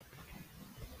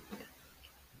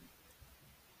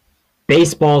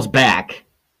Baseball's back,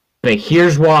 but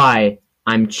here's why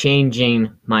I'm changing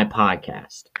my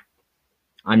podcast.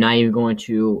 I'm not even going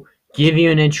to give you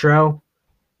an intro,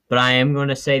 but I am going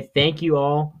to say thank you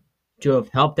all to have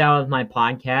helped out with my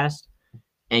podcast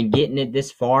and getting it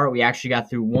this far. We actually got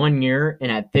through 1 year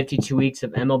and had 52 weeks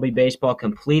of MLB baseball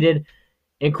completed,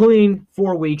 including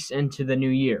 4 weeks into the new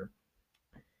year.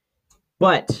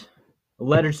 But a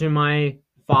letter to my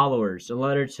followers, a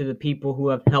letter to the people who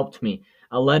have helped me,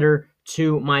 a letter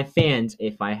to my fans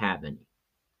if I have any.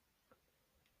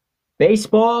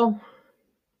 Baseball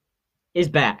is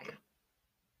back.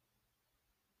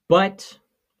 But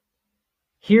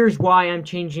here's why I'm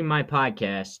changing my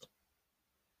podcast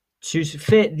to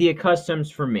fit the customs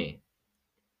for me.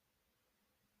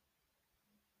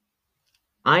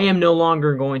 I am no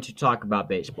longer going to talk about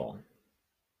baseball.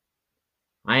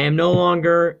 I am no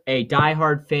longer a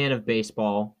diehard fan of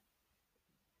baseball,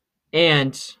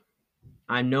 and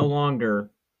I'm no longer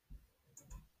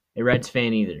a Reds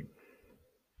fan either.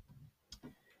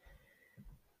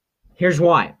 Here's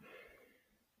why.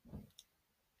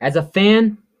 As a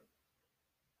fan,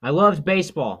 I loved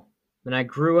baseball, and I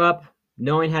grew up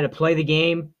knowing how to play the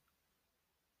game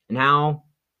and how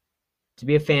to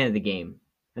be a fan of the game.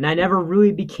 And I never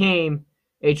really became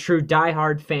a true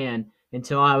diehard fan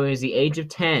until I was the age of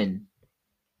 10,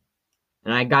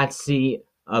 and I got to see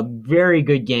a very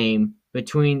good game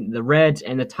between the Reds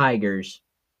and the Tigers,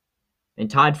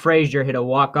 and Todd Frazier hit a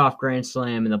walk-off grand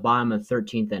slam in the bottom of the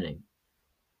 13th inning.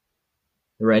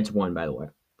 The Reds won, by the way.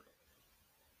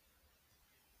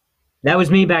 That was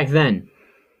me back then.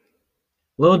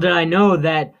 Little did I know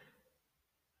that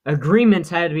agreements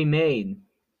had to be made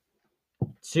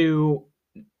to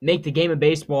make the game of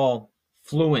baseball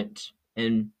fluent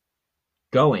and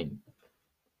going.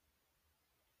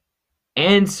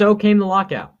 And so came the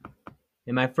lockout.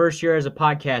 In my first year as a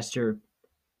podcaster,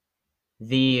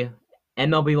 the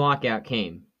MLB lockout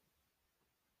came.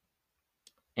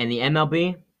 And the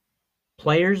MLB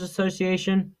Players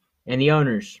Association and the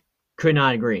owners could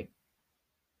not agree.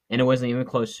 And it wasn't even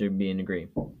close to being agreed.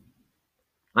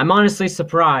 I'm honestly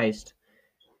surprised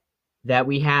that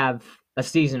we have a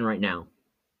season right now.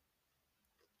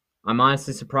 I'm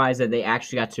honestly surprised that they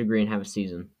actually got to agree and have a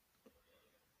season.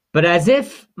 But as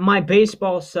if my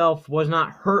baseball self was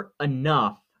not hurt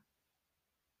enough,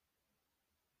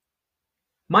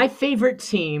 my favorite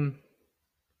team,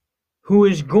 who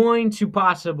is going to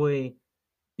possibly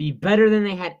be better than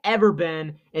they had ever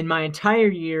been in my entire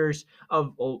years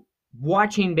of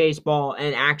watching baseball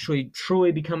and actually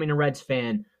truly becoming a Reds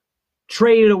fan,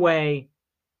 traded away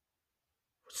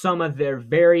some of their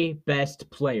very best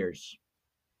players.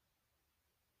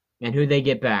 And who they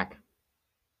get back?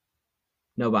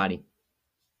 Nobody.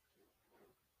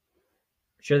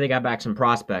 Sure, they got back some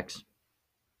prospects,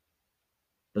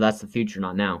 but that's the future,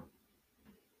 not now.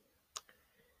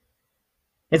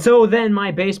 And so then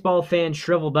my baseball fan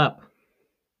shriveled up,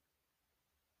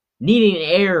 needing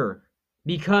air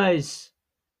because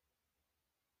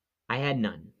I had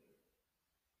none.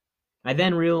 I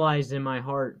then realized in my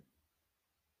heart,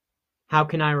 how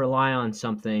can I rely on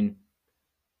something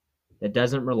that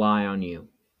doesn't rely on you?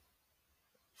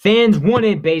 Fans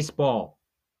wanted baseball,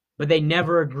 but they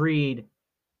never agreed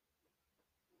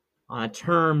on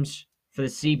terms for the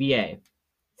CBA.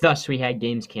 Thus, we had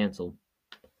games canceled.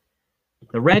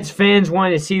 The Reds fans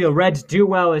wanted to see the Reds do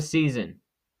well this season,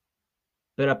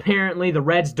 but apparently the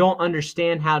Reds don't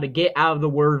understand how to get out of the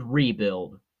word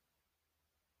rebuild.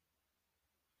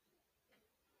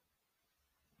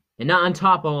 And not on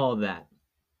top of all of that,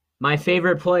 my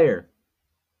favorite player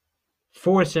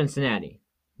for Cincinnati,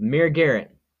 Amir Garrett,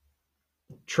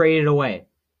 traded away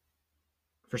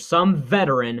for some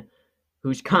veteran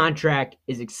whose contract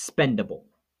is expendable.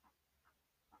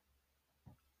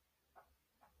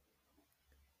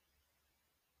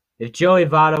 If Joey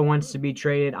Votto wants to be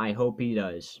traded, I hope he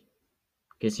does,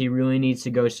 because he really needs to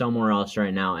go somewhere else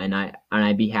right now, and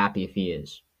I'd be happy if he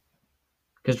is.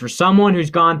 Because for someone who's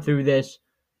gone through this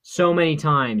so many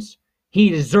times, he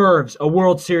deserves a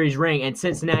World Series ring, and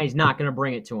Cincinnati's not going to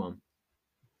bring it to him.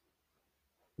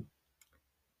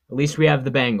 At least we have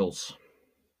the Bengals.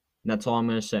 That's all I'm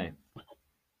going to say.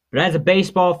 But as a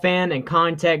baseball fan and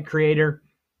content creator,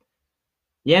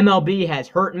 the MLB has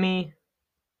hurt me,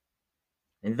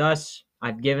 and thus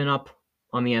I've given up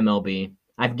on the MLB.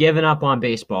 I've given up on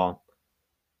baseball,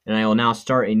 and I will now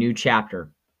start a new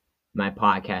chapter in my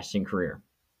podcasting career.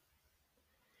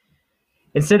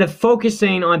 Instead of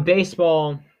focusing on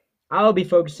baseball, I'll be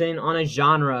focusing on a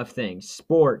genre of things,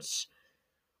 sports.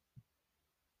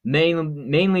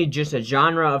 Mainly just a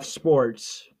genre of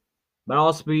sports, but I'll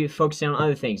also be focusing on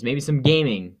other things, maybe some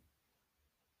gaming,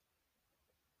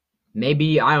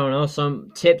 Maybe, I don't know,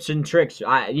 some tips and tricks.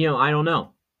 I don't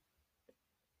know.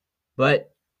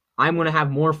 But I'm going to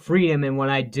have more freedom in what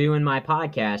I do in my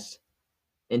podcast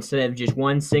instead of just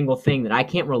one single thing that I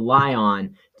can't rely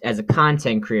on as a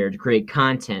content creator to create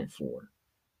content for.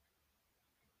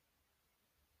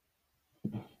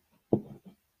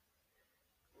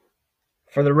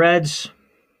 For the Reds,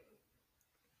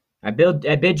 I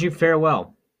bid you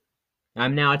farewell.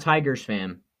 I'm now a Tigers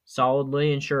fan,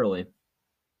 solidly and surely.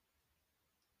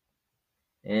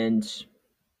 And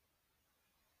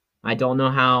I don't know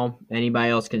how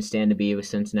anybody else can stand to be with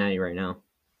Cincinnati right now.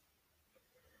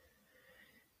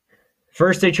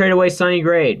 First, they trade away Sonny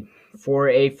Gray for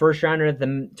a first rounder that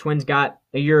the Twins got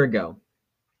a year ago.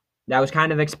 That was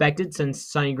kind of expected since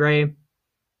Sonny Gray,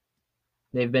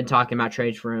 they've been talking about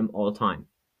trades for him all the time.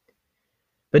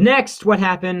 But next, what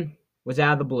happened was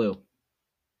out of the blue.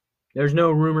 There's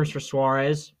no rumors for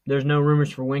Suarez. There's no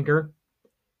rumors for Winker.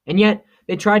 And yet,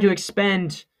 they tried to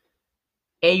expend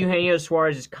Eugenio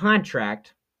Suarez's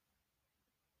contract.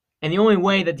 And the only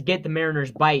way that to get the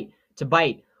Mariners to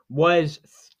bite was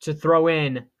to throw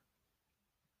in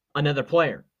another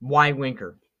player. Why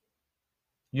Winker?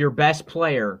 Your best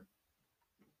player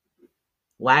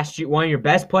last year, one of your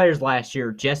best players last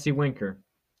year, Jesse Winker,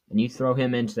 and you throw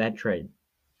him into that trade.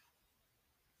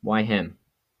 Why him?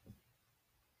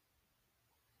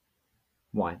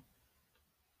 Why?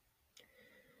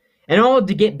 And all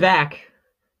to get back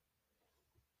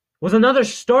was another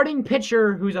starting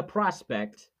pitcher who's a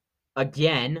prospect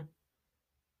again.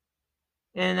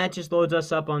 And that just loads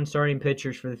us up on starting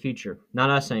pitchers for the future. Not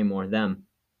us anymore, them.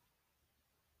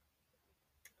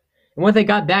 And what they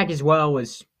got back as well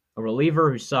was a reliever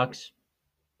who sucks,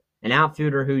 an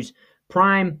outfielder whose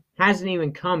prime hasn't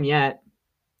even come yet,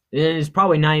 and is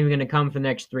probably not even going to come for the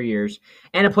next 3 years,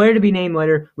 and a player to be named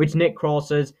later, which Nick Kroll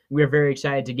says we're very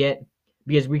excited to get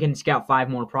because we can scout 5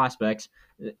 more prospects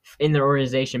in the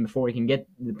organization before we can get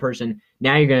the person.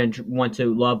 Now you're going to want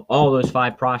to love all those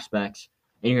 5 prospects,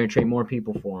 and you're going to trade more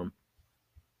people for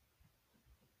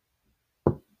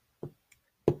them.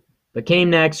 But came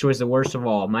next was the worst of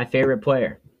all, my favorite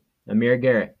player, Amir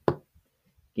Garrett,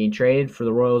 getting traded for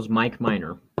the Royals' Mike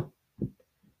Minor.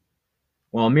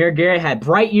 While Amir Garrett had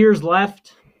bright years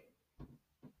left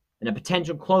and a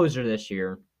potential closer this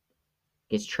year,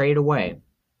 gets traded away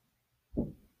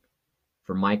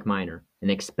for Mike Minor, an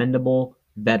expendable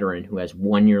veteran who has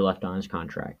 1 year left on his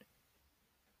contract.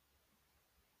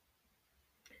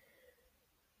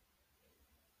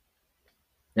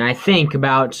 And I think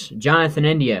about Jonathan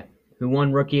India, who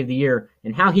won Rookie of the Year,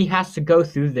 and how he has to go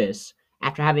through this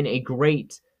after having a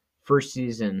great first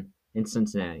season in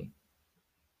Cincinnati.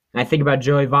 And I think about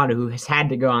Joey Votto, who has had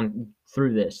to go on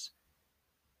through this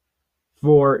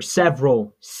for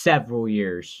several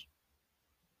years.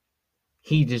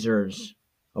 He deserves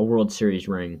a World Series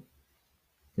ring.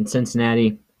 And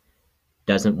Cincinnati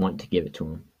doesn't want to give it to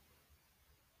him.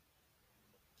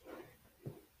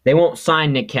 They won't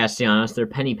sign Nick Castellanos. They're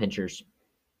penny pinchers.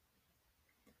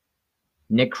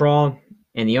 Nick Kroll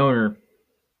and the owner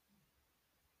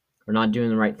are not doing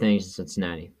the right things in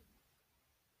Cincinnati.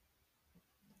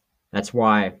 That's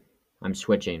why I'm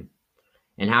switching.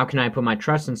 And how can I put my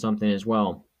trust in something as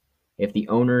well if the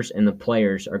owners and the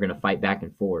players are going to fight back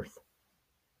and forth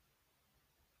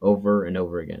over and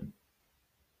over again?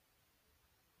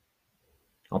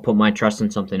 I'll put my trust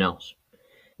in something else.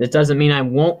 This doesn't mean I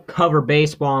won't cover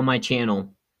baseball on my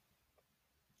channel,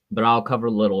 but I'll cover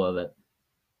a little of it.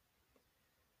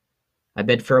 I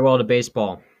bid farewell to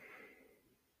baseball.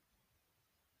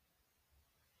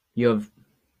 You have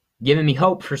given me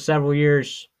hope for several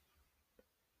years,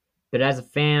 but as a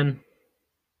fan,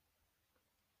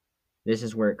 this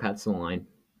is where it cuts the line.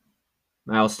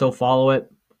 I'll still follow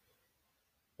it,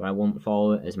 but I won't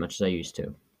follow it as much as I used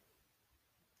to.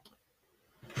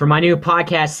 For my new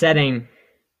podcast setting,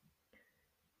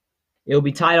 it will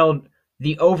be titled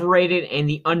The Overrated and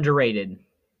the Underrated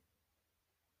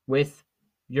with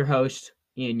your host,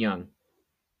 Ian Young.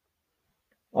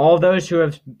 All those who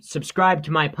have subscribed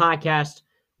to my podcast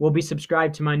will be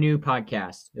subscribed to my new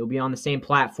podcast. It'll be on the same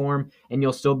platform, and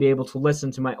you'll still be able to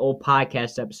listen to my old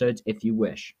podcast episodes if you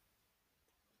wish.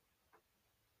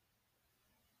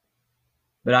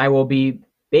 But I will be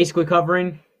basically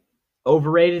covering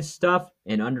overrated stuff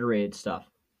and underrated stuff.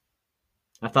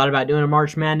 I thought about doing a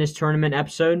March Madness tournament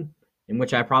episode, in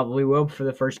which I probably will for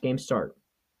the first game start.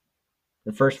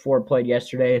 The first 4 played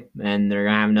yesterday, and they're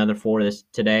going to have another 4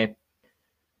 today.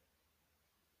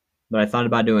 But I thought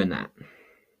about doing that.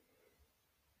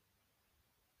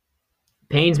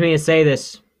 Pains me to say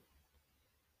this,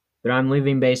 but I'm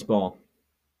leaving baseball.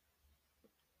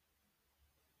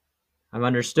 I've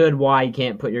understood why you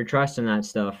can't put your trust in that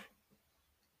stuff.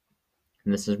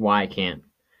 And this is why I can't.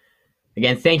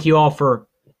 Again, thank you all for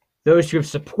those who have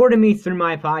supported me through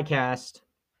my podcast.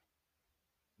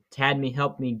 It's had me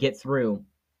help me get through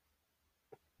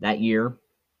that year.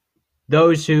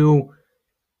 Those who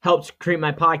helped create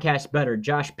my podcast better.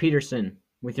 Josh Peterson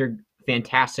with your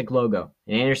fantastic logo.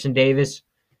 And Anderson Davis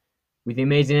with the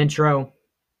amazing intro.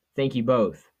 Thank you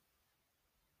both.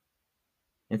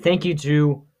 And thank you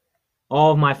to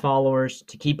all of my followers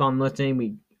to keep on listening.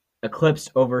 We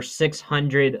eclipsed over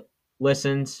 600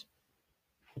 listens,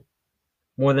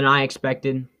 more than I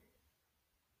expected.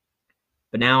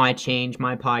 But now I change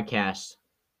my podcast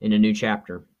in a new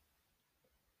chapter.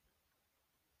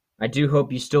 I do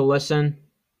hope you still listen,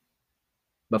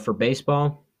 but for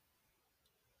baseball,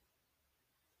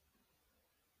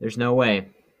 there's no way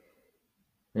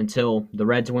until the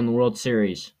Reds win the World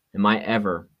Series am I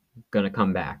ever going to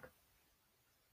come back.